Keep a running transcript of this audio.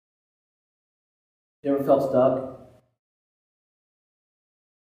You ever felt stuck?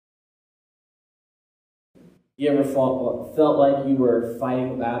 You ever felt like you were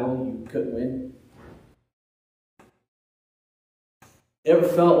fighting a battle you couldn't win? You ever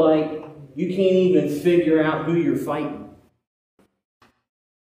felt like you can't even figure out who you're fighting?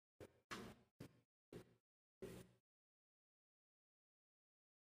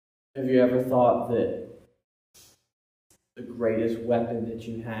 Have you ever thought that the greatest weapon that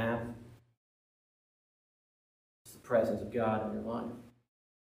you have is the presence of God in your life?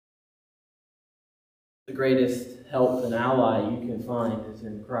 The greatest help and ally you can find is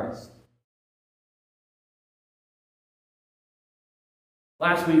in Christ.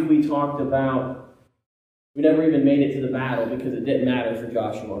 Last week we talked about we never even made it to the battle because it didn't matter for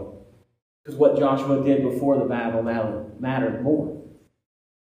Joshua. Because what Joshua did before the battle mattered more.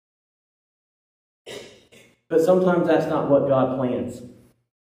 But sometimes that's not what God plans.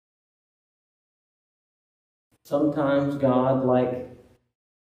 Sometimes God, like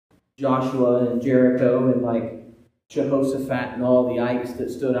Joshua and Jericho and like Jehoshaphat and all the ites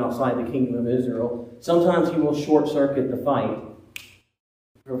that stood outside the kingdom of Israel, sometimes he will short-circuit the fight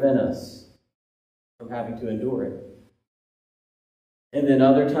to prevent us from having to endure it. And then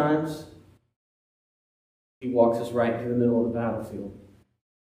other times, he walks us right to the middle of the battlefield.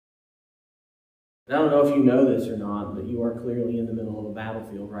 And I don't know if you know this or not, but you are clearly in the middle of a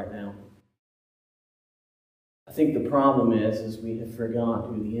battlefield right now. I think the problem is we have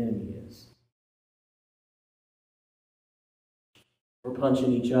forgotten who the enemy is. We're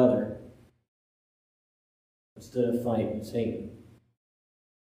punching each other instead of fighting Satan.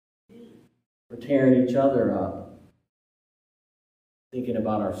 We're tearing each other up, thinking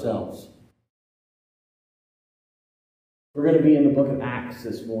about ourselves. We're going to be in the book of Acts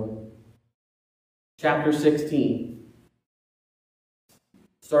this morning. Chapter 16.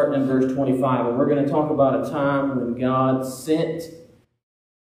 Starting in verse 25. And we're going to talk about a time when God sent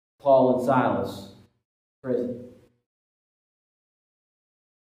Paul and Silas to prison.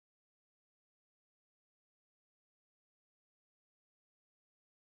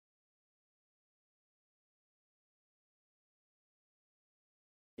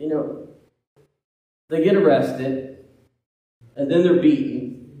 You know, they get arrested, and then they're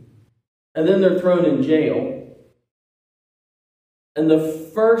beaten, and then they're thrown in jail. And the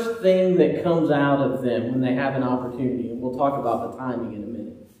first thing that comes out of them when they have an opportunity, and we'll talk about the timing in a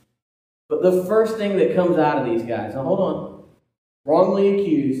minute, but the first thing that comes out of these guys, now hold on, wrongly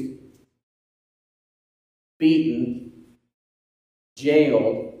accused, beaten,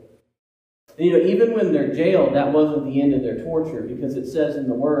 jailed. And, you know, even when they're jailed, that wasn't the end of their torture, because it says in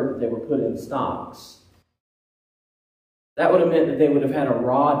the Word that they were put in stocks. That would have meant that they would have had a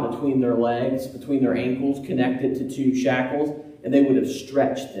rod between their legs, between their ankles, connected to two shackles, and they would have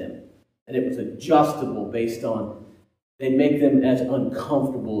stretched them. And it was adjustable based on, they'd make them as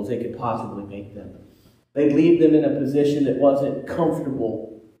uncomfortable as they could possibly make them. They'd leave them in a position that wasn't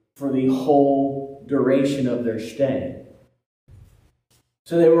comfortable for the whole duration of their stay.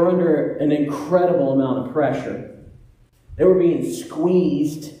 So they were under an incredible amount of pressure. They were being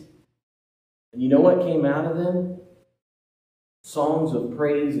squeezed. And you know what came out of them? Songs of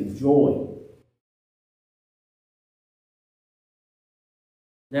praise and joy.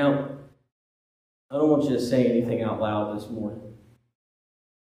 Now, I don't want you to say anything out loud this morning.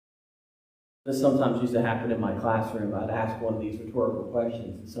 This sometimes used to happen in my classroom. I'd ask one of these rhetorical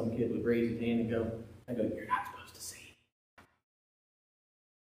questions, and some kid would raise his hand and go, "You're not supposed to say it."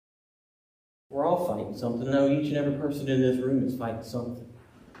 We're all fighting something. No, each and every person in this room is fighting something.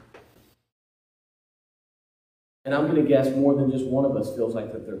 And I'm going to guess more than just one of us feels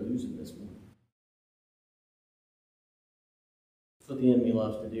like that they're losing this morning. That's what the enemy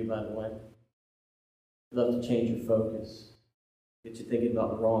loves to do, by the way. He loves to change your focus, get you thinking about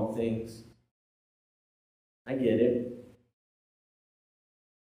the wrong things. I get it.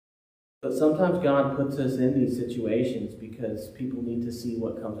 But sometimes God puts us in these situations because people need to see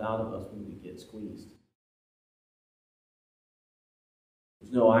what comes out of us when we get squeezed.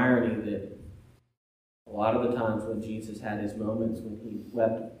 There's no irony that a lot of the times when Jesus had his moments when he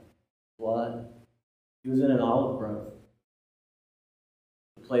wept blood, he was in an olive grove,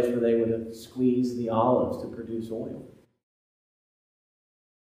 a place where they would have squeezed the olives to produce oil.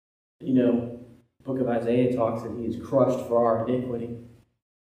 You know, the book of Isaiah talks that he is crushed for our iniquity.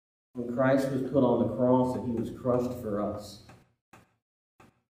 When Christ was put on the cross and he was crushed for us,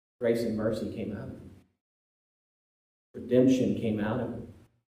 grace and mercy came out of him. Redemption came out of him.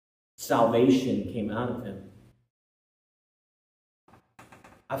 Salvation came out of him.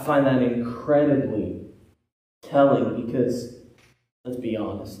 I find that incredibly telling because, let's be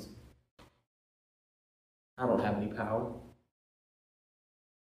honest, I don't have any power.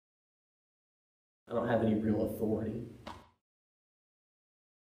 I don't have any real authority.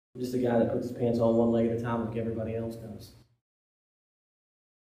 I'm just a guy that puts his pants on one leg at a time like everybody else does.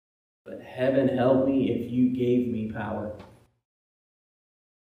 But heaven help me if you gave me power.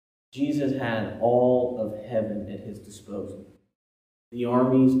 Jesus had all of heaven at his disposal. The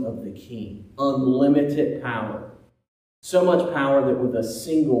armies of the King. Unlimited power. So much power that with a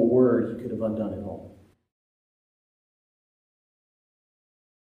single word he could have undone it all.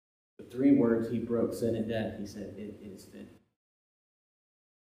 With 3 words he broke sin and death. He said, "It is finished."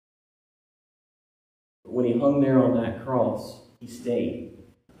 But when he hung there on that cross, he stayed.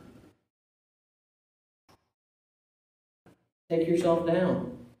 Take yourself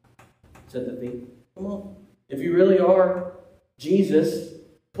down, said the thief. Come on. If you really are Jesus,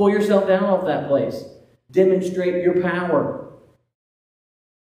 pull yourself down off that place. Demonstrate your power.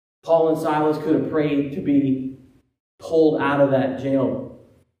 Paul and Silas could have prayed to be pulled out of that jail,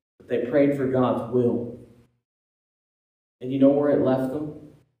 but they prayed for God's will. And you know where it left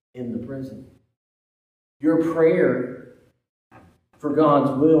them? In the prison. Your prayer for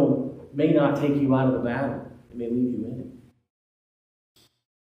God's will may not take you out of the battle. It may leave you in it.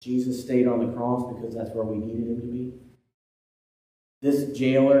 Jesus stayed on the cross because that's where we needed him to be. This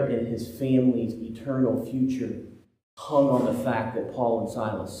jailer and his family's eternal future hung on the fact that Paul and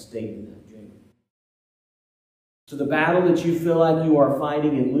Silas stayed in that jail. So the battle that you feel like you are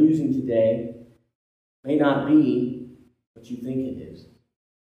fighting and losing today may not be what you think it is.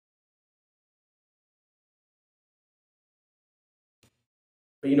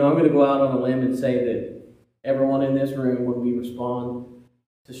 But I'm going to go out on a limb and say that everyone in this room, when we respond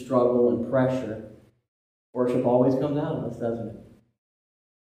to struggle and pressure, worship always comes out of us, doesn't it?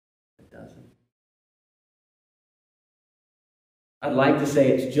 It doesn't. I'd like to say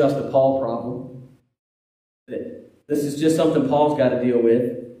it's just a Paul problem. That this is just something Paul's got to deal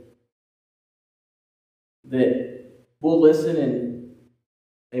with. That we'll listen and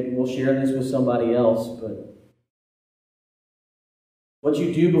maybe we'll share this with somebody else, but what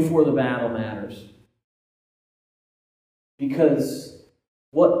you do before the battle matters. Because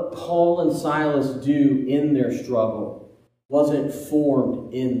what Paul and Silas do in their struggle wasn't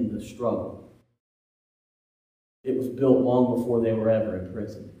formed in the struggle. It was built long before they were ever in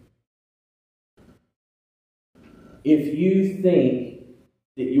prison. If you think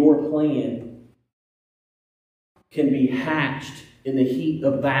that your plan can be hatched in the heat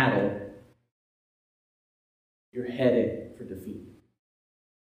of battle, you're headed for defeat.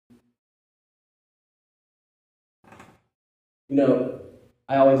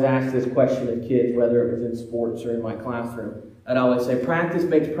 I always ask this question of kids, whether it was in sports or in my classroom. I'd always say, practice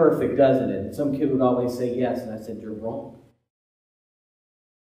makes perfect, doesn't it? And some kid would always say yes, and I said, you're wrong.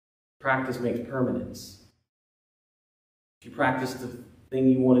 Practice makes permanence. If you practice the thing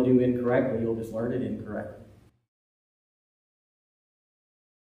you want to do incorrectly, you'll just learn it incorrectly.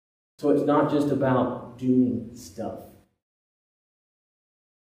 So it's not just about doing stuff.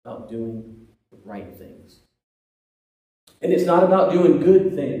 It's about doing the right things. And it's not about doing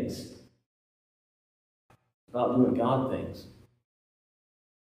good things. It's about doing God things.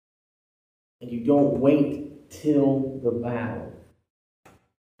 And you don't wait till the battle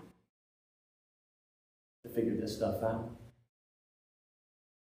to figure this stuff out.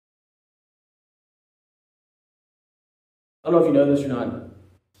 I don't know if you know this or not.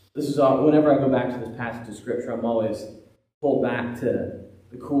 This is all, whenever I go back to this passage of Scripture, I'm always pulled back to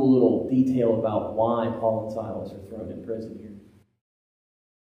the cool little detail about why Paul and Silas are thrown in prison here.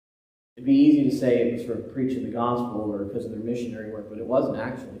 It'd be easy to say it was for preaching the gospel or because of their missionary work, but it wasn't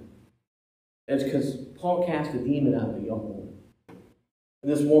actually. It's because Paul cast a demon out of a young woman.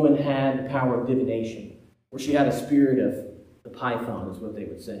 And this woman had the power of divination, or she had a spirit of the python, is what they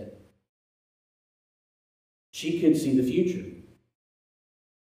would say. She could see the future.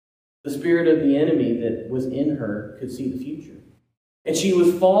 The spirit of the enemy that was in her could see the future. And she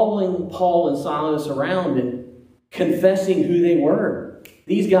was following Paul and Silas around and confessing who they were.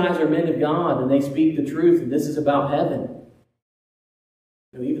 These guys are men of God, and they speak the truth, and this is about heaven.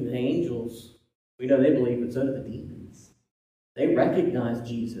 Even the angels, we know they believe, but so do the demons. They recognize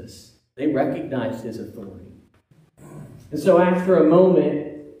Jesus. They recognize his authority. And so after a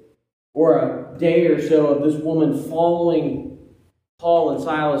moment, or a day or so of this woman following Paul and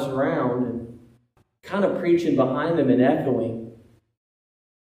Silas around and kind of preaching behind them and echoing,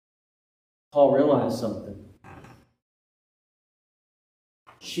 Paul realized something.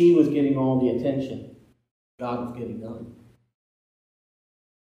 She was getting all the attention. God was getting none.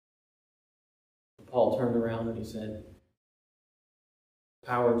 Paul turned around and he said,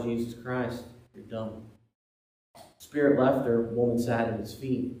 "Power of Jesus Christ, you're dumb." Spirit left her, the woman sat at his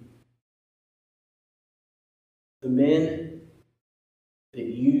feet. The men that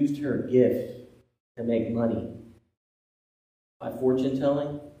used her gift to make money by fortune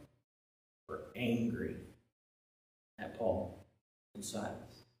telling were angry at Paul and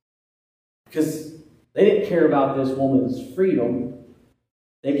Silas. Because they didn't care about this woman's freedom.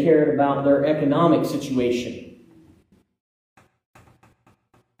 They cared about their economic situation.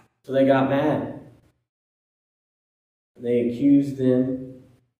 So they got mad. They accused them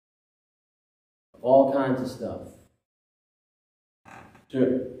of all kinds of stuff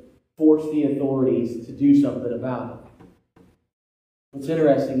to force the authorities to do something about it. What's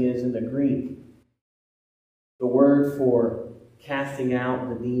interesting is in the Greek, the word for casting out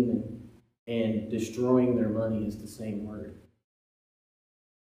the demon and destroying their money is the same word.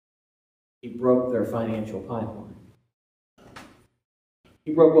 He broke their financial pipeline.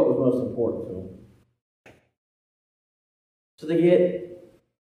 He broke what was most important to them. So they get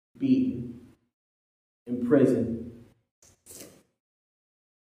beaten, imprisoned,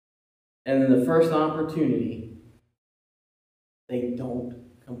 and in the first opportunity, they don't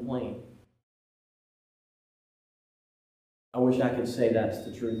complain. I wish I could say that's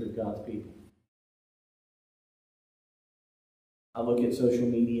the truth of God's people. I look at social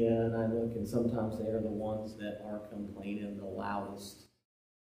media and sometimes they are the ones that are complaining the loudest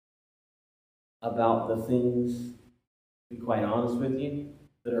about the things, to be quite honest with you,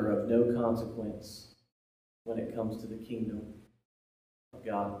 that are of no consequence when it comes to the kingdom of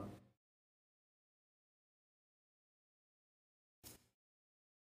God.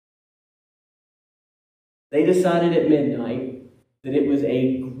 They decided at midnight that it was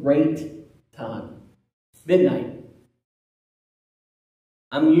a great time. Midnight.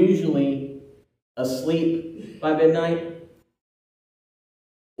 I'm usually asleep by midnight,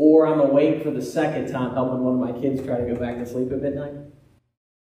 or I'm awake for the second time helping one of my kids try to go back to sleep at midnight.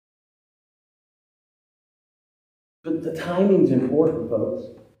 But the timing's important, folks.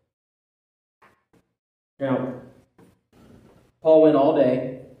 Now, Paul went all day.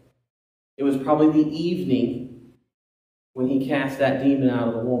 It was probably the evening when he cast that demon out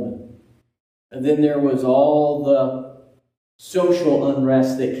of the woman. And then there was all the social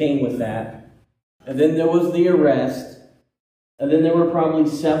unrest that came with that. And then there was the arrest. And then there were probably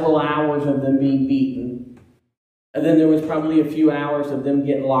several hours of them being beaten. And then there was probably a few hours of them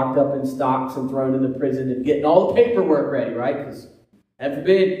getting locked up in stocks and thrown into prison and getting all the paperwork ready, right? Because, heaven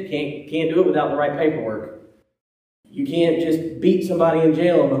forbid, can't do it without the right paperwork. You can't just beat somebody and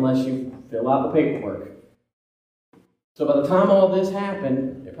jail them unless you fill out the paperwork. So by the time all this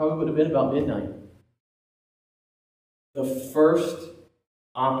happened, it probably would have been about midnight. The first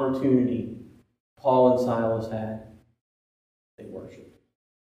opportunity Paul and Silas had, they worshiped.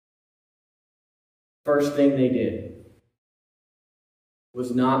 First thing they did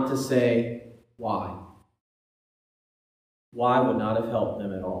was not to say why. Why would not have helped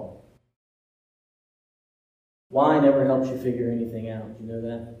them at all. Why never helps you figure anything out. You know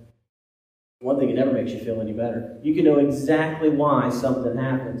that? One thing, it never makes you feel any better. You can know exactly why something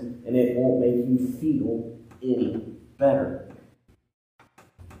happens, and it won't make you feel any better.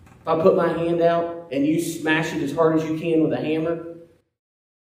 If I put my hand out and you smash it as hard as you can with a hammer,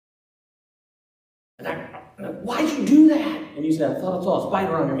 and why'd you do that? And you say, I thought I saw a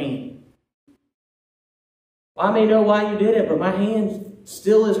spider on your hand. Well, I may know why you did it, but my hand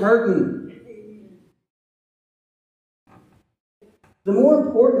still is hurting. The more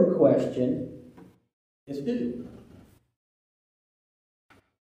important question is who?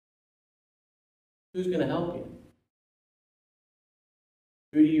 Who's going to help you?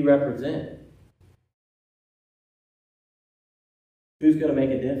 Who do you represent? Who's going to make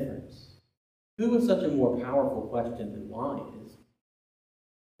a difference? Who is such a more powerful question than why is?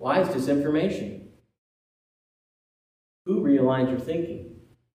 Why is disinformation? Who realigns your thinking?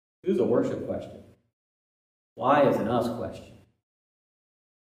 Who's a worship question? Why is an us question?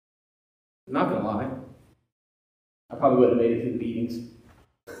 I'm not going to lie. I probably would have made it through the beatings.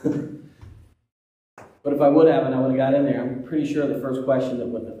 But if I would have and I would have got in there, I'm pretty sure the first question that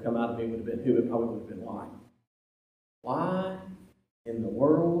would have come out of me would have been who. It probably would have been why. Why in the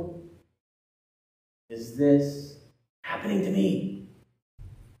world is this happening to me?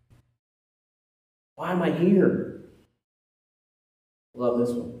 Why am I here? Love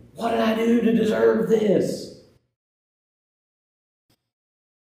this one. What did I do to deserve this?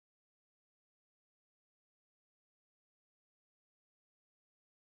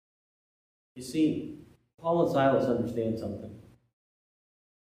 You see, Paul and Silas understand something.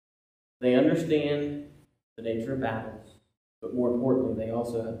 They understand the nature of battles, but more importantly, they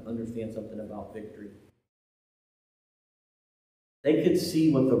also understand something about victory. They could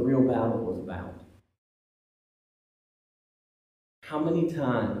see what the real battle was about. How many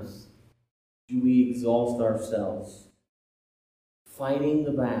times do we exhaust ourselves fighting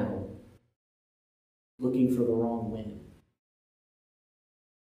the battle, looking for the wrong wind?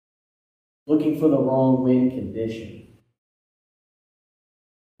 Looking for the wrong wind condition.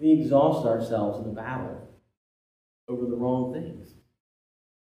 We exhaust ourselves in the battle over the wrong things.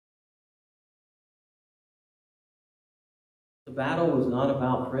 The battle was not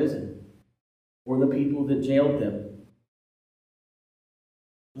about prison or the people that jailed them.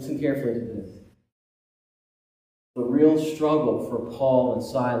 Listen carefully to this. The real struggle for Paul and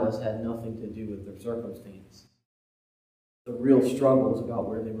Silas had nothing to do with their circumstance. The real struggle is about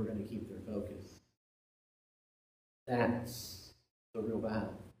where they were going to keep their focus. That's the real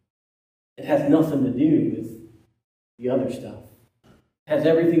battle. It has nothing to do with the other stuff. It has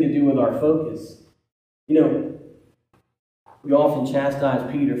everything to do with our focus. You know, we often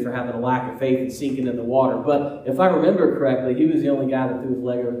chastise Peter for having a lack of faith and sinking in the water. But if I remember correctly, he was the only guy that threw his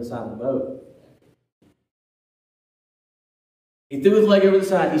leg over the side of the boat. He threw his leg over the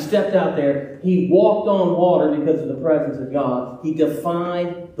side. He stepped out there. He walked on water because of the presence of God. He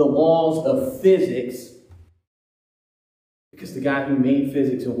defied the laws of physics because the guy who made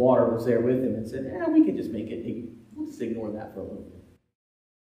physics and water was there with him and said, we can just make it. We'll just ignore that for a little bit.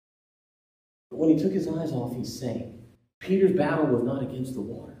 But when he took his eyes off, he sank. Peter's battle was not against the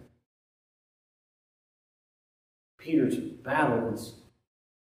water. Peter's battle was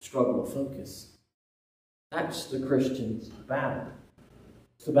a struggle of focus. That's the Christian's battle.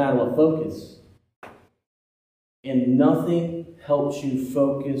 It's the battle of focus. And nothing helps you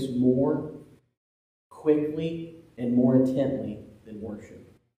focus more quickly and more intently than worship.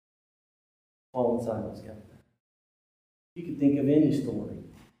 Paul and Silas got that. You can think of any story.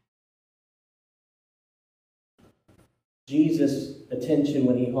 Jesus' attention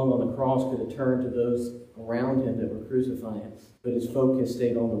when he hung on the cross could have turned to those around him that were crucifying him, but his focus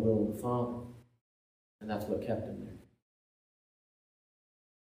stayed on the will of the Father. And that's what kept him there.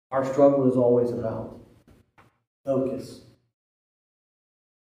 Our struggle is always about focus.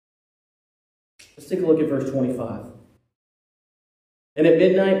 Let's take a look at verse 25. And at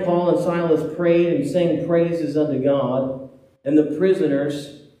midnight, Paul and Silas prayed and sang praises unto God, and the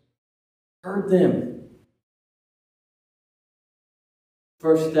prisoners heard them.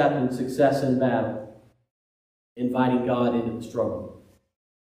 First step in success in battle, inviting God into the struggle.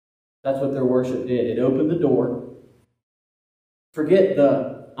 That's what their worship did. It opened the door. Forget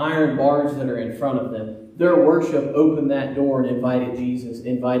the iron bars that are in front of them. Their worship opened that door and invited Jesus,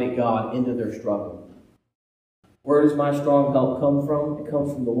 invited God into their struggle. Where does my strong help come from? It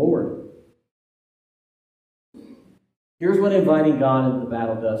comes from the Lord. Here's what inviting God into the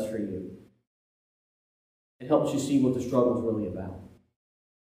battle does for you. It helps you see what the struggle is really about.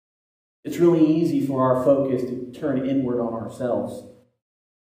 It's really easy for our focus to turn inward on ourselves.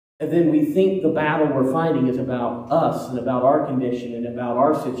 And then we think the battle we're fighting is about us and about our condition and about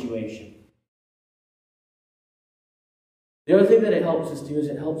our situation. The other thing that it helps us do is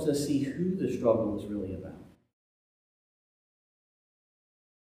it helps us see who the struggle is really about.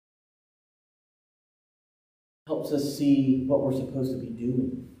 Helps us see what we're supposed to be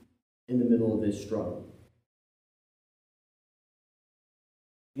doing in the middle of this struggle.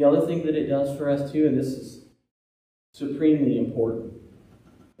 The other thing that it does for us too, and this is supremely important,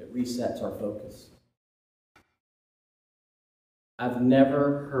 it resets our focus. I've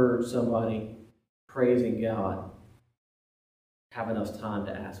never heard somebody praising God have enough time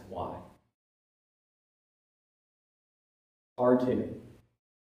to ask why. Hard to.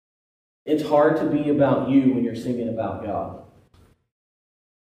 It's hard to be about you when you're singing about God.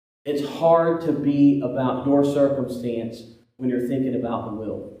 It's hard to be about your circumstance when you're thinking about the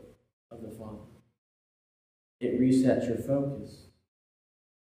will of the Father. It resets your focus.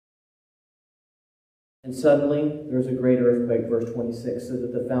 And suddenly, there's a great earthquake, verse 26, so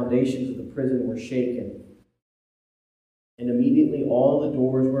that the foundations of the prison were shaken. And immediately all the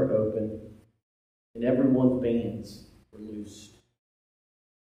doors were opened, and everyone's bands were loosed.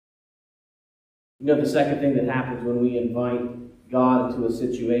 You know, the second thing that happens when we invite God into a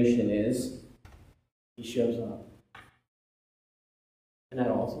situation is He shows up. Isn't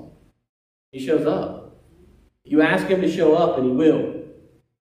that awesome? He shows up. You ask Him to show up, and He will.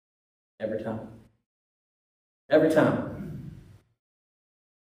 Every time. Every time.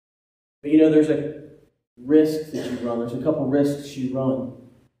 But you know, there's a risk that you run. There's a couple risks you run.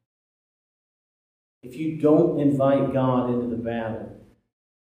 If you don't invite God into the battle,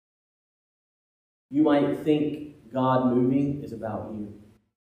 you might think God moving is about you.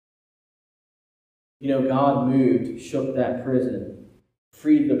 God moved, shook that prison,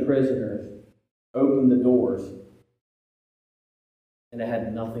 freed the prisoners, opened the doors, and it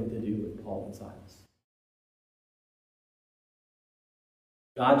had nothing to do with Paul and Silas.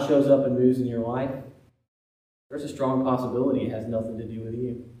 God shows up and moves in your life, there's a strong possibility it has nothing to do with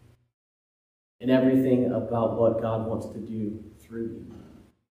you. And everything about what God wants to do through you.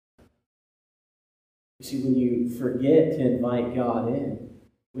 You see, when you forget to invite God in,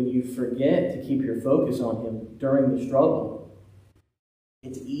 when you forget to keep your focus on Him during the struggle,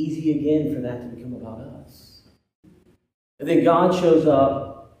 it's easy again for that to become about us. And then God shows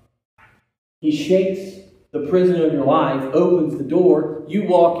up, He shakes the prison of your life, opens the door, you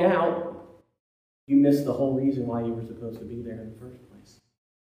walk out, you miss the whole reason why you were supposed to be there in the first place.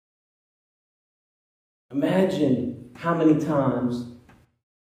 Imagine how many times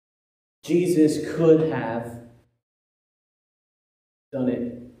Jesus could have done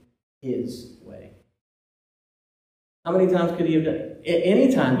it His way. How many times could He have done it?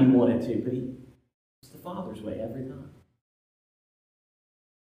 Any time He wanted to, but it's the Father's way every time.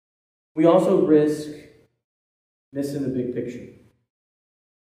 We also risk missing the big picture.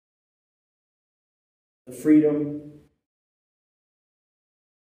 The freedom.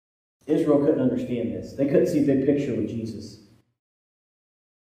 Israel couldn't understand this. They couldn't see big picture with Jesus.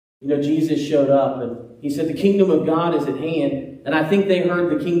 Jesus showed up and He said, the kingdom of God is at hand. And I think they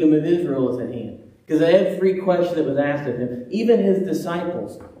heard the kingdom of Israel is at hand. Because every question that was asked of Him, even His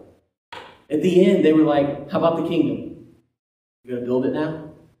disciples, at the end, they were like, how about the kingdom? You going to build it now?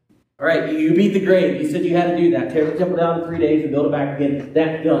 All right, you beat the grave. You said you had to do that. Tear the temple down in 3 days and build it back again.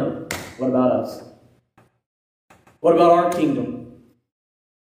 That's done. What about us? What about our kingdom?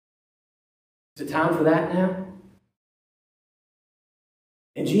 Is it time for that now?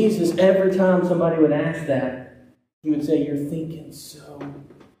 And Jesus, every time somebody would ask that, He would say, you're thinking so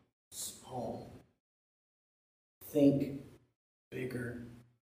small. Think bigger.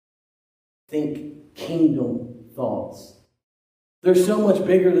 Think kingdom thoughts. They're so much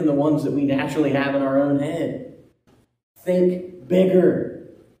bigger than the ones that we naturally have in our own head. Think bigger.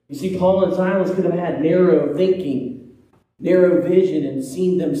 You see, Paul and Silas could have had narrow thinking, narrow vision, and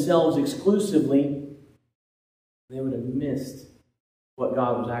seen themselves exclusively. They would have missed what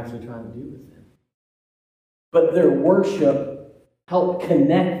God was actually trying to do with them. But their worship helped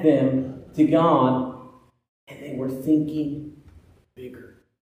connect them to God, and they were thinking bigger.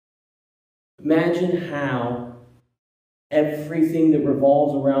 Imagine how everything that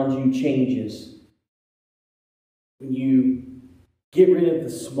revolves around you changes when you get rid of the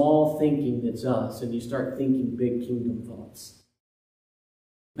small thinking that's us and you start thinking big kingdom thoughts.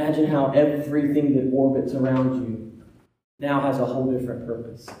 Imagine how everything that orbits around you now has a whole different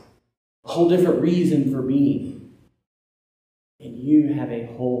purpose, a whole different reason for being. And you have a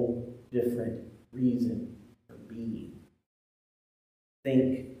whole different reason for being.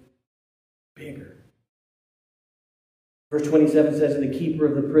 Think bigger. Verse 27 says, and the keeper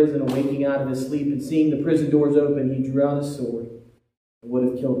of the prison, awaking out of his sleep and seeing the prison doors open, he drew out his sword and would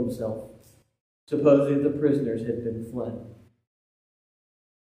have killed himself, supposing the prisoners had been fled.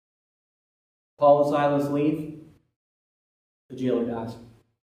 Paul and Silas leave. The jailer dies.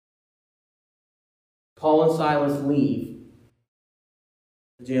 Paul and Silas leave.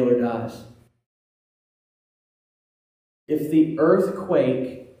 The jailer dies. If the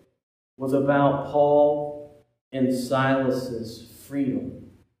earthquake was about Paul and Silas's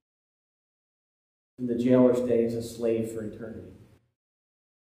freedom, then the jailer stays a slave for eternity.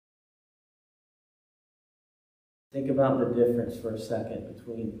 Think about the difference for a second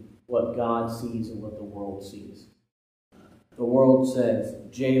between what God sees and what the world sees. The world says,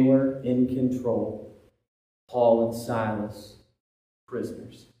 jailer in control, Paul and Silas,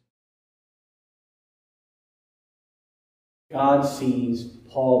 prisoners. God sees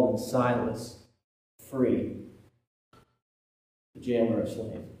Paul and Silas free. The jailer a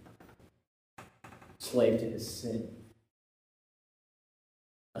slave. Slave to his sin.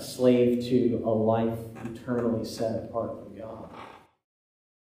 A slave to a life eternally set apart from God.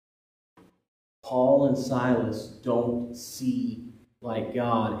 Paul and Silas don't see like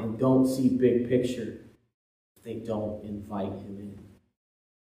God and don't see big picture if they don't invite Him in.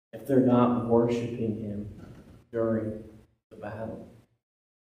 If they're not worshiping Him during the battle.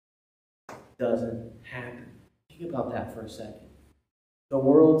 It doesn't happen. Think about that for a second. The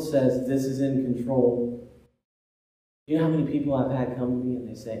world says this is in control. You know how many people I've had come to me and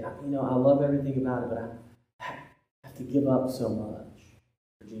they say, I love everything about it, but I have to give up so much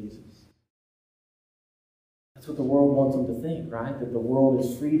for Jesus. That's what the world wants them to think, right? That the world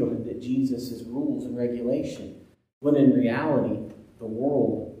is freedom and that Jesus is rules and regulation. When in reality, the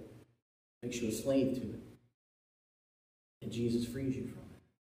world makes you a slave to it. And Jesus frees you from it.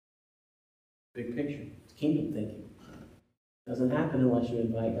 Big picture. It's kingdom thinking. Doesn't happen unless you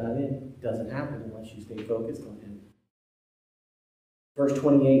invite God in. Doesn't happen unless you stay focused on Him. Verse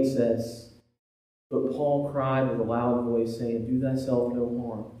 28 says, "But Paul cried with a loud voice, saying, 'Do thyself no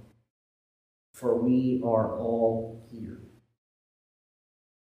harm, for we are all here.'"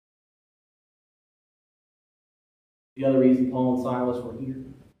 The other reason Paul and Silas were here,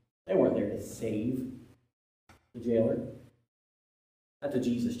 they weren't there to save the jailer. That's a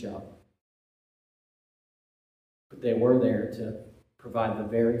Jesus job. But they were there to provide the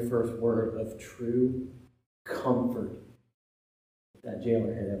very first word of true comfort that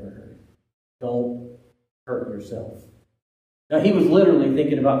jailer had ever heard. Don't hurt yourself. Now, he was literally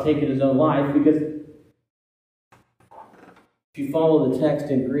thinking about taking his own life, because if you follow the text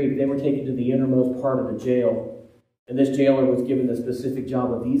in Greek, they were taken to the innermost part of the jail. And this jailer was given the specific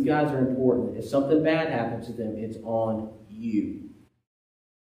job of, these guys are important. If something bad happens to them, it's on you.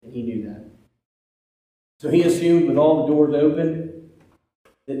 And he knew that. So he assumed, with all the doors open,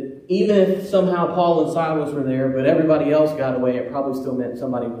 that even if somehow Paul and Silas were there, but everybody else got away, it probably still meant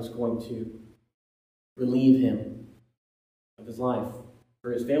somebody was going to relieve him of his life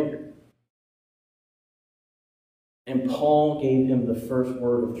for his failure. And Paul gave him the first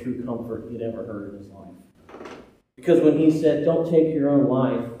word of true comfort he'd ever heard in his life. Because when he said, "Don't take your own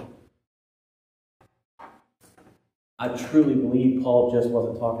life," I truly believe Paul just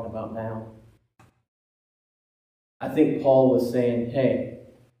wasn't talking about now. I think Paul was saying, hey,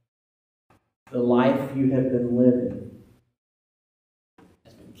 the life you have been living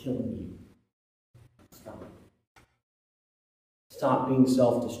has been killing you. Stop. Stop being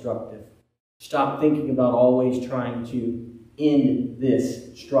self-destructive. Stop thinking about always trying to end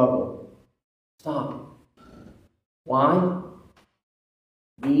this struggle. Stop. Why?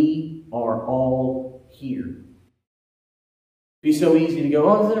 We are all here. It'd be so easy to go,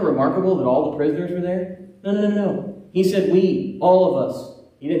 oh, isn't it remarkable that all the prisoners were there? No. He said we, all of us.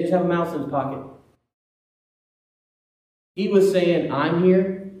 He didn't just have a mouse in his pocket. He was saying, I'm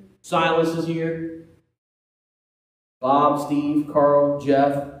here. Silas is here. Bob, Steve, Carl,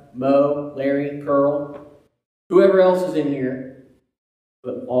 Jeff, Mo, Larry, Curl, whoever else is in here.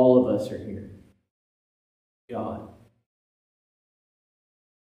 But all of us are here. God,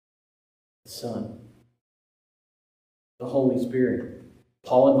 the Son, the Holy Spirit.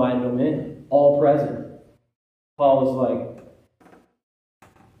 Paul invited them in, all present. Paul was like,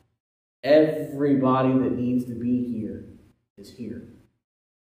 everybody that needs to be here is here.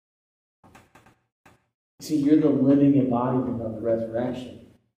 You see, you're the living embodiment of the resurrection.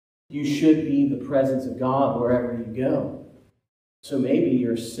 You should be the presence of God wherever you go. So maybe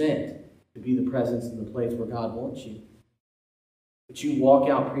you're sent to be the presence in the place where God wants you. But you walk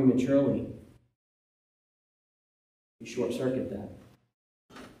out prematurely. You short-circuit that.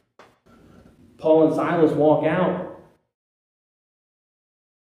 Paul and Silas walk out.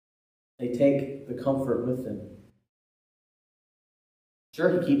 They take the comfort with them. Sure,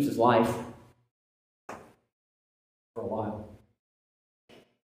 he keeps his life for a while.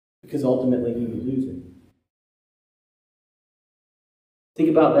 Because ultimately he would lose it. Think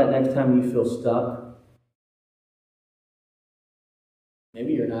about that next time you feel stuck.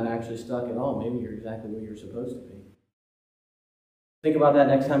 Maybe you're not actually stuck at all. Maybe you're exactly where you're supposed to be. Think about that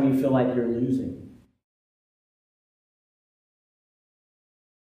next time you feel like you're losing.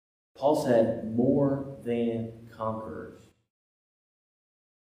 Paul said, more than conquerors.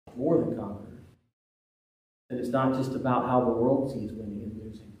 More than conquerors. That it's not just about how the world sees winning and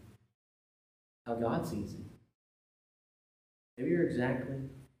losing. How God sees it. Maybe you're exactly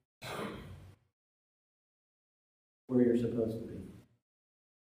where you're supposed to be.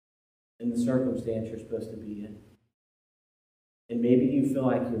 In the circumstance you're supposed to be in. And maybe you feel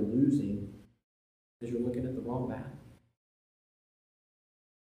like you're losing because you're looking at the wrong battle.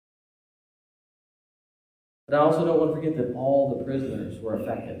 But I also don't want to forget that all the prisoners were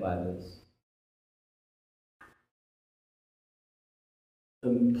affected by this.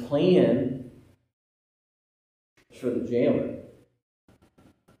 The plan for the jailer.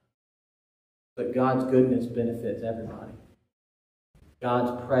 But God's goodness benefits everybody.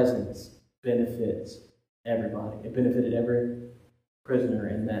 God's presence benefits everybody. It benefited every prisoner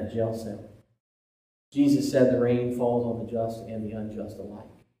in that jail cell. Jesus said the rain falls on the just and the unjust alike.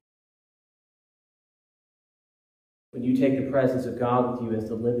 When you take the presence of God with you as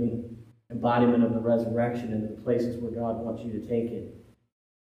the living embodiment of the resurrection into the places where God wants you to take it,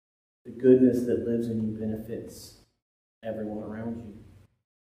 the goodness that lives in you benefits everyone around you.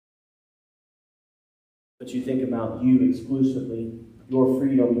 But you think about you exclusively, your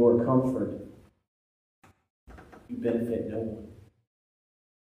freedom, your comfort, you benefit no one.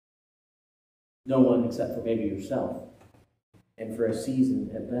 No one except for maybe yourself. And for a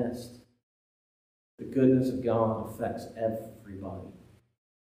season at best. The goodness of God affects everybody.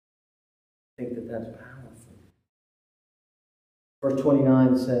 I think that that's powerful. Verse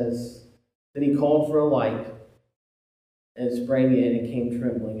 29 says, Then he called for a light and sprang in and came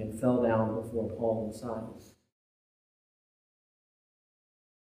trembling and fell down before Paul and Silas.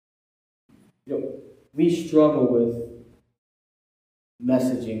 We struggle with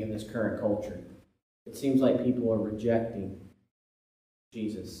messaging in this current culture. It seems like people are rejecting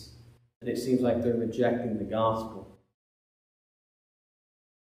Jesus. And it seems like they're rejecting the gospel.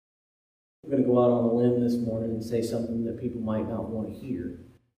 I'm going to go out on a limb this morning and say something that people might not want to hear.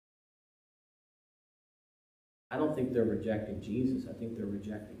 I don't think they're rejecting Jesus. I think they're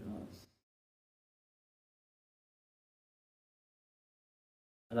rejecting us.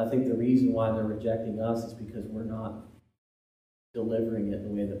 And I think the reason why they're rejecting us is because we're not delivering it the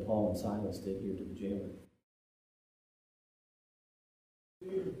way that Paul and Silas did here to the jailer.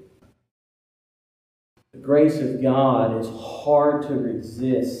 The grace of God is hard to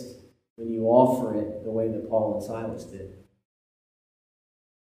resist when you offer it the way that Paul and Silas did.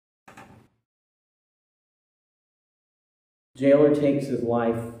 Jailer takes his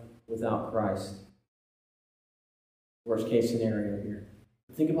life without Christ. Worst case scenario here.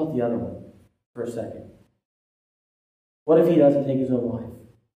 Think about the other one for a second. What if he doesn't take his own life,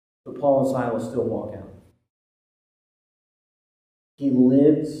 but Paul and Silas still walk out? He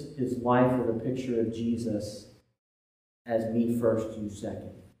lives his life with a picture of Jesus as me first, you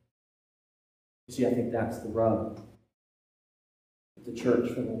second. You see, I think that's the rub. The church,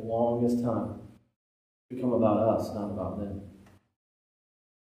 for the longest time, become about us, not about them.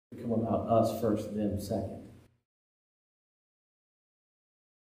 Become about us first, them second.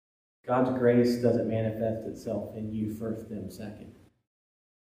 God's grace doesn't manifest itself in you first, them second.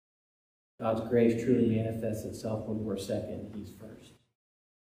 God's grace truly manifests itself when we're second, He's first.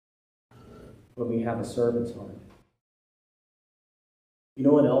 When we have a servant's heart. You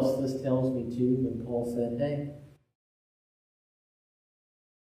know what else this tells me too? When Paul said, hey,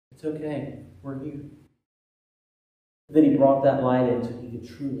 it's okay, we're here. Then he brought that light in so he could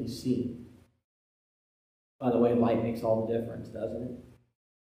truly see. By the way, light makes all the difference, doesn't it?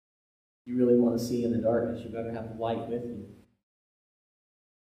 You really want to see in the darkness, you better have the light with you.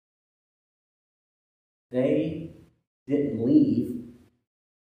 They didn't leave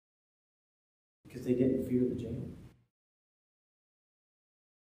because they didn't fear the jailer.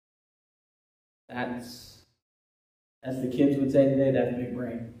 That's, as the kids would say today, that's big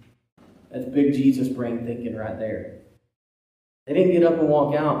brain. That's big Jesus brain thinking right there. They didn't get up and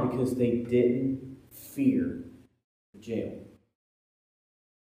walk out because they didn't fear the jail.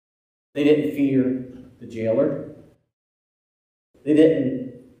 They didn't fear the jailer. They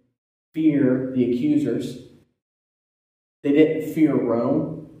didn't fear the accusers. They didn't fear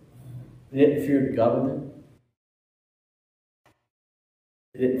Rome. They didn't fear the government.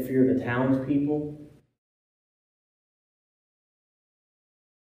 They didn't fear the townspeople.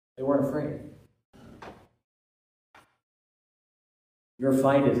 They weren't afraid. Your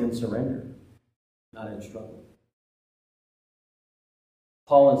fight is in surrender, not in struggle.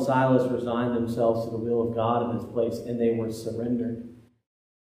 Paul and Silas resigned themselves to the will of God in this place, and they were surrendered.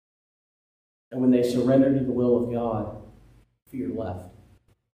 And when they surrendered to the will of God, fear left.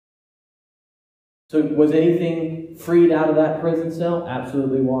 So was anything freed out of that prison cell?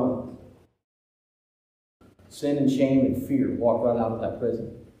 Absolutely wasn't. Sin and shame and fear walked right out of that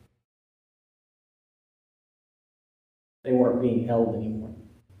prison. They weren't being held anymore.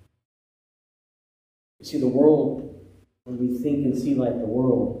 You see, the world, when we think and see like the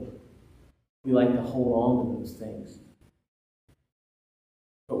world, we like to hold on to those things.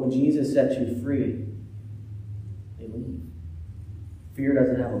 But when Jesus sets you free, they leave. Fear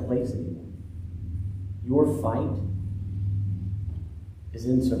doesn't have a place anymore. Your fight is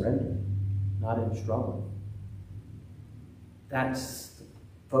in surrender, not in struggle. That's the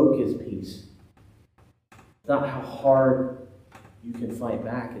focus piece. It's not how hard you can fight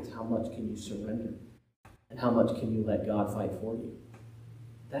back, it's how much can you surrender. And how much can you let God fight for you.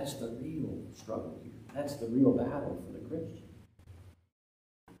 That's the real struggle here. That's the real battle for the Christian.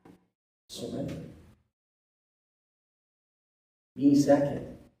 Surrender. Me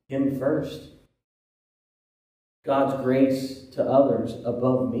second, Him first. God's grace to others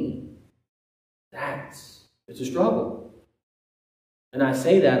above me. It's a struggle. And I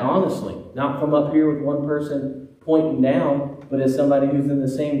say that honestly, not from up here with one person pointing down, but as somebody who's in the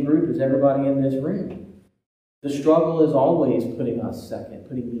same group as everybody in this room. The struggle is always putting us second,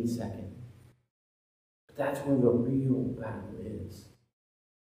 putting me second. But that's where the real battle is.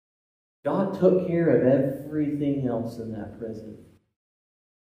 God took care of everything else in that prison.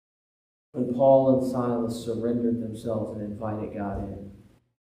 When Paul and Silas surrendered themselves and invited God in,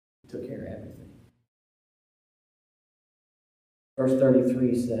 He took care of everything. Verse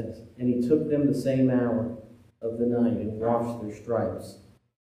 33 says, "And He took them the same hour of the night and washed their stripes,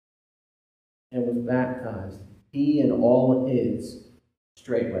 and was baptized, he and all his,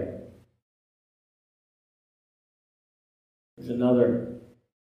 straightway." There's another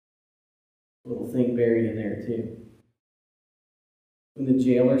little thing buried in there too. When the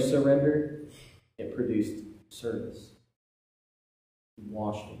jailer surrendered, it produced service. He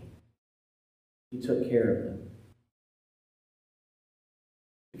washed them. He took care of them.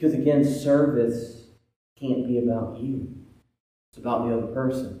 Because again, service can't be about you. It's about the other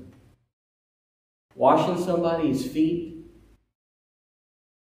person. Washing somebody's feet,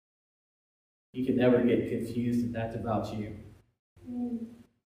 you can never get confused that that's about you.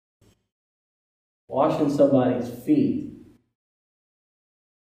 Washing somebody's feet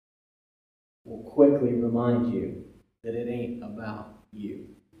will quickly remind you that it ain't about you.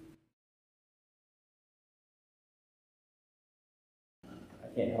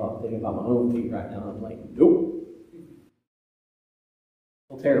 I can't help thinking about my own feet right now. I'm like, nope.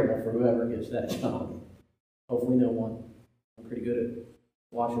 Well, terrible for whoever gets that job. Hopefully no one. I'm pretty good at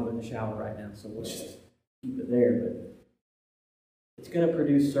washing them in the shower right now, so we'll just keep it there. But it's going to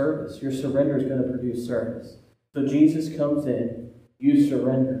produce service. Your surrender is going to produce service. So Jesus comes in, you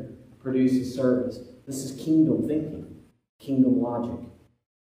surrender, produces service. This is kingdom thinking, kingdom logic.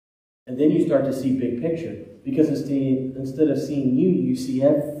 And then you start to see big picture. Because instead of seeing you, you see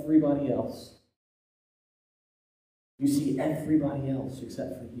everybody else. You see everybody else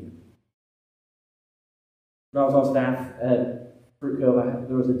except for you. When I was on staff at Fruit Cove,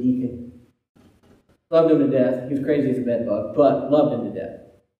 there was a deacon. Loved him to death. He was crazy as a bedbug, but loved him to death.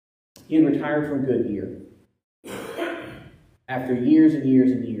 He had retired from Goodyear after years and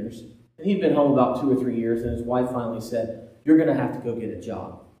years and years. And he'd been home about 2 or 3 years, and his wife finally said, "You're going to have to go get a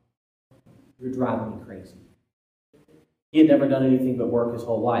job. You're driving me crazy." He had never done anything but work his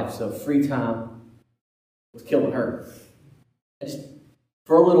whole life, so free time was killing her. Just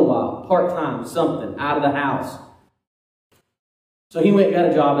for a little while, part-time, something, out of the house. So he went and got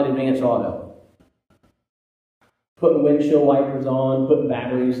a job at Advance Auto. Putting windshield wipers on, putting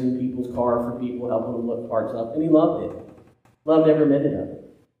batteries in people's car for people, helping them look parts up, and he loved it. Loved every minute of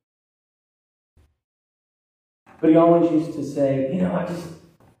it. But he always used to say,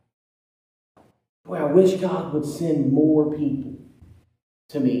 I wish God would send more people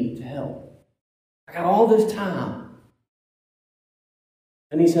to me to help. I got all this time.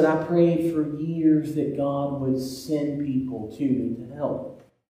 And he said, I prayed for years that God would send people to me to help.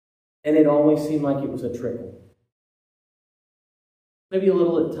 And it always seemed like it was a trickle. Maybe a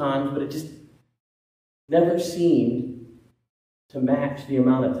little at times, but it just never seemed to match the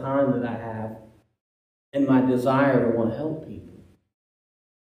amount of time that I have and my desire to want to help people.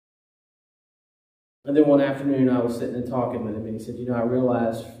 And then one afternoon I was sitting and talking with him, and he said, I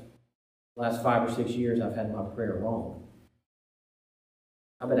realized the last 5 or 6 years I've had my prayer wrong.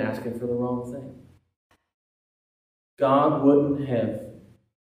 I've been asking for the wrong thing. God wouldn't have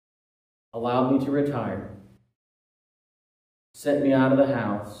allowed me to retire, sent me out of the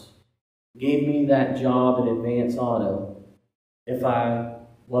house, gave me that job at Advance Auto if I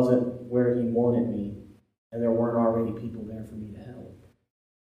wasn't where He wanted me and there weren't already people there for me to help.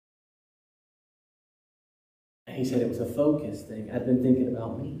 And he said it was a focus thing. I'd been thinking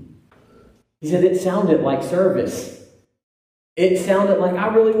about me. He said it sounded like service. It sounded like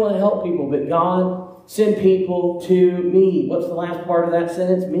I really want to help people, but God send people to me. What's the last part of that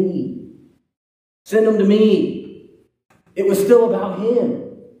sentence? Me. Send them to me. It was still about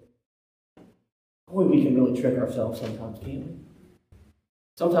Him. Boy, we can really trick ourselves sometimes, can't we?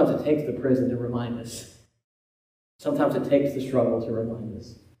 Sometimes it takes the prison to remind us. Sometimes it takes the struggle to remind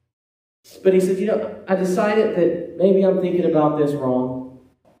us. But he said, I decided that maybe I'm thinking about this wrong.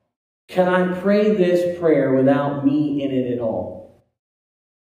 Can I pray this prayer without me in it at all?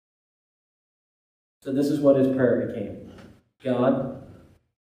 So this is what his prayer became. God,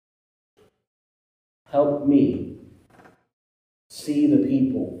 help me see the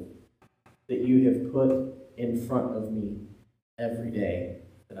people that you have put in front of me every day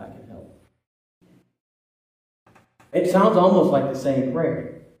that I can help. It sounds almost like the same prayer.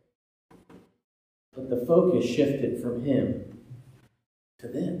 But the focus shifted from him to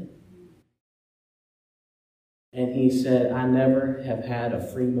them. And he said, I never have had a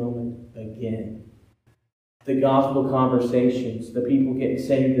free moment again the gospel conversations, the people getting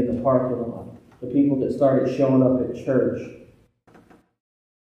saved in the parking lot, the people that started showing up at church.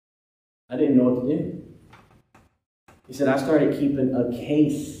 I didn't know what to do. He said, I started keeping a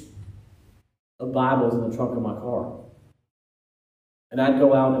case of Bibles in the trunk of my car. And I'd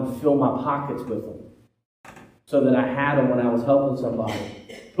go out and fill my pockets with them so that I had them when I was helping somebody,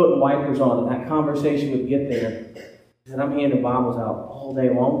 putting wipers on, and that conversation would get there. He said, I'm handing Bibles out all day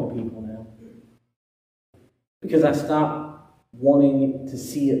long to people now. Because I stopped wanting to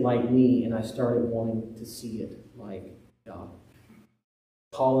see it like me, and I started wanting to see it like God.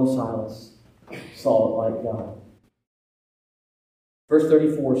 Paul and Silas saw it like God. Verse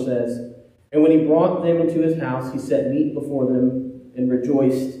 34 says, and when he brought them into his house, he set meat before them and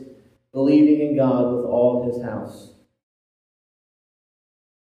rejoiced, believing in God with all his house.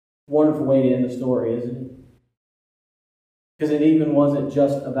 Wonderful way to end the story, isn't it? Because it even wasn't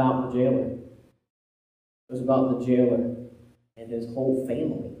just about the jailer. It was about the jailer and his whole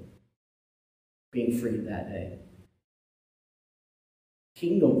family being freed that day.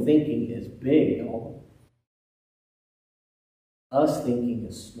 Kingdom thinking is big, y'all. Us thinking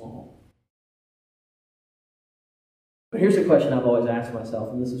is small. But here's a question I've always asked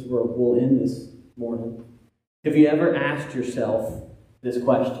myself, and this is where we'll end this morning. Have you ever asked yourself this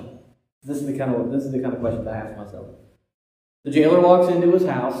question? This is the kind of question I ask myself. The jailer walks into his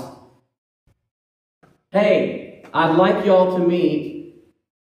house. Hey, I'd like y'all to meet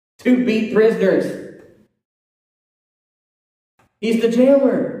 2 beat prisoners. He's the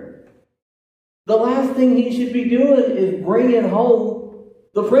jailer. The last thing he should be doing is bringing home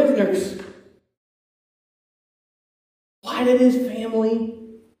the prisoners. Why did his family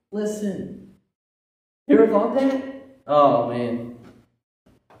listen? You ever thought that? Oh, man.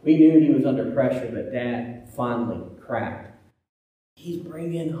 We knew he was under pressure, but Dad finally cracked. He's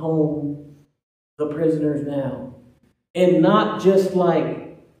bringing home the prisoners now. And not just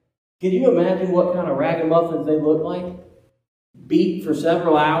like, can you imagine what kind of ragamuffins they look like? Beat for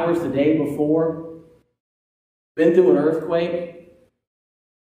several hours the day before. Been through an earthquake.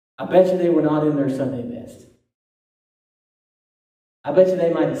 I bet you they were not in their Sunday best. I bet you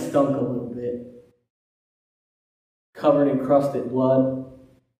they might have stunk a little bit. Covered in crusted blood.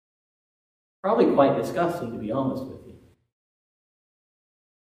 Probably quite disgusting, to be honest with you.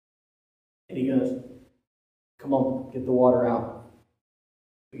 And he goes, come on, get the water out.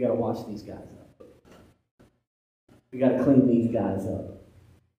 We got to wash these guys up. We got to clean these guys up.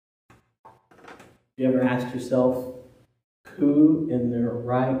 You ever asked yourself, who in their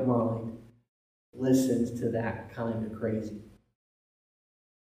right mind listens to that kind of crazy?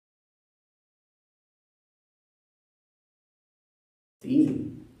 It's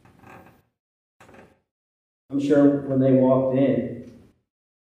easy. I'm sure when they walked in,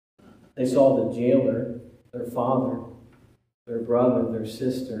 they saw the jailer, their father, their brother, their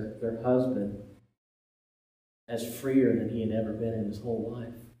sister, their husband, as freer than he had ever been in his whole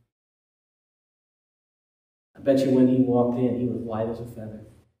life. I bet you when he walked in, he was light as a feather.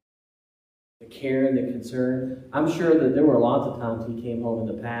 The care and the concern. I'm sure that there were lots of times he came home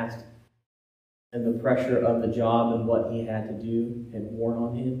in the past and the pressure of the job and what he had to do had worn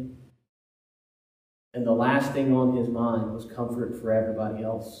on him. And the last thing on his mind was comfort for everybody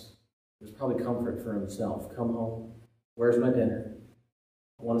else. It was probably comfort for himself. Come home. Where's my dinner?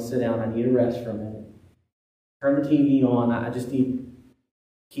 I want to sit down. I need a rest for a minute. Turn the TV on. I just need to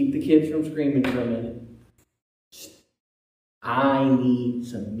keep the kids from screaming for a minute. I need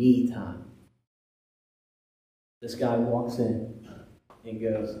some me time. This guy walks in and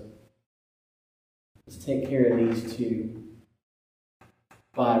goes, let's take care of these 2.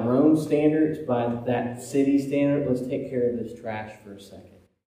 By Rome standards, by that city standard, let's take care of this trash for a second.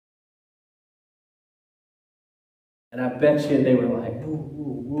 And I bet you they were like,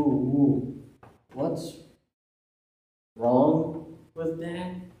 ooh. What's wrong with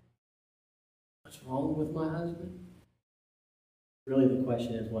Dad? What's wrong with my husband? Really, the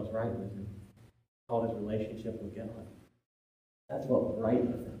question is, what's right with him? It's called his relationship with God. That's what's right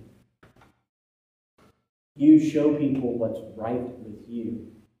with him. You show people what's right with you.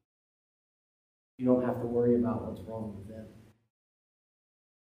 You don't have to worry about what's wrong with them.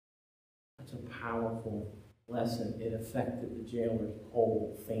 That's a powerful lesson. It affected the jailer's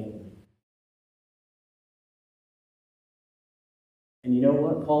whole family. And you know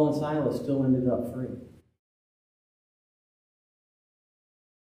what? Paul and Silas still ended up free.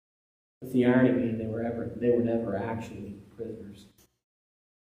 With the irony being they were never actually prisoners.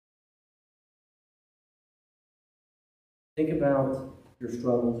 Think about your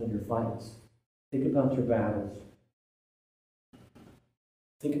struggles and your fights. Think about your battles.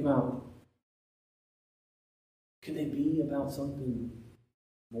 Think about Could they be about something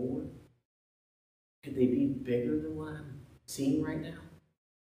more? Could they be bigger than what I'm seeing right now?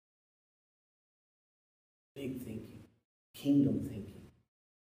 Big thinking, kingdom thinking.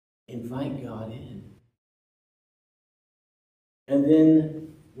 Invite God in. And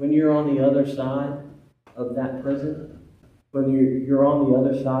then when you're on the other side of that prison, when you're on the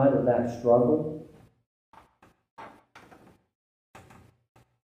other side of that struggle,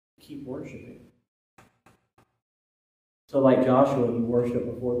 keep worshiping. So like Joshua, you worship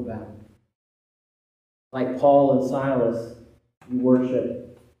before the battle. Like Paul and Silas, you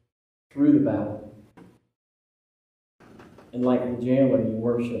worship through the battle. And like the jailer, you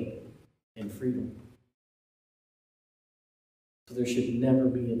worship in freedom. So there should never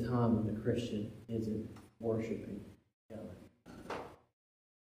be a time when the Christian isn't worshiping God.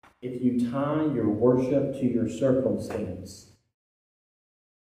 If you tie your worship to your circumstance,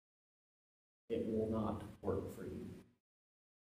 it will not work for you.